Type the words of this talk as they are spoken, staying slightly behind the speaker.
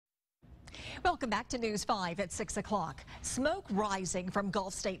Welcome back to News 5 at 6 o'clock. Smoke rising from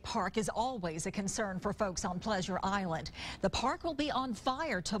Gulf State Park is always a concern for folks on Pleasure Island. The park will be on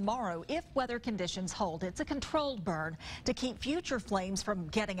fire tomorrow if weather conditions hold. It's a controlled burn to keep future flames from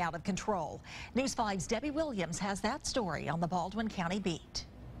getting out of control. News 5's Debbie Williams has that story on the Baldwin County beat.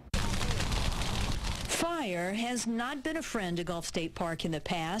 Fire has not been a friend to Gulf State Park in the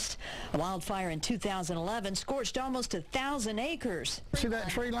past. A wildfire in 2011 scorched almost 1,000 acres. See that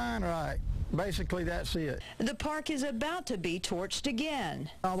tree line? Right. Basically, that's it. The park is about to be torched again.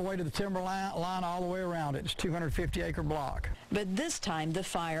 All the way to the timber line all the way around it. It's a 250-acre block. But this time, the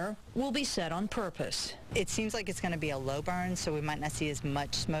fire will be set on purpose. It seems like it's going to be a low burn, so we might not see as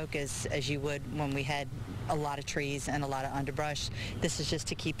much smoke as you would when we had a lot of trees and a lot of underbrush. This is just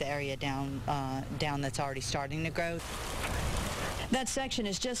to keep the area down that's already starting to grow. That section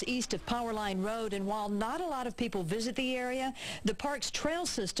is just east of Powerline Road, and while not a lot of people visit the area, the park's trail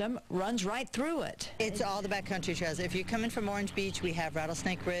system runs right through it. It's all the backcountry trails. If you're coming from Orange Beach, we have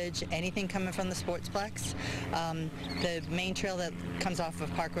Rattlesnake Ridge. Anything coming from the Sportsplex. The main trail that comes off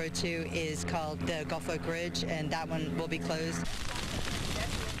of Park Road 2 is called the Gulf Oak Ridge, and that one will be closed.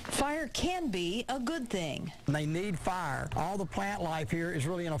 Fire can be a good thing. They need fire. All the plant life here is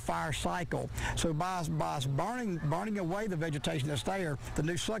really in a fire cycle. So by burning away the vegetation that's there, the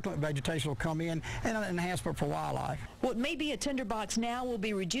new succulent vegetation will come in and an enhancement for wildlife. What may be a tinderbox now will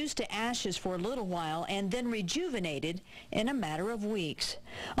be reduced to ashes for a little while and then rejuvenated in a matter of weeks.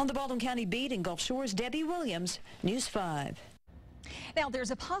 On the Baldwin County beat in Gulf Shores, Debbie Williams, News 5. Now,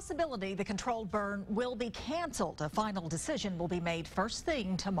 there's a possibility the controlled burn will be canceled. A final decision will be made first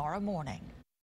thing tomorrow morning.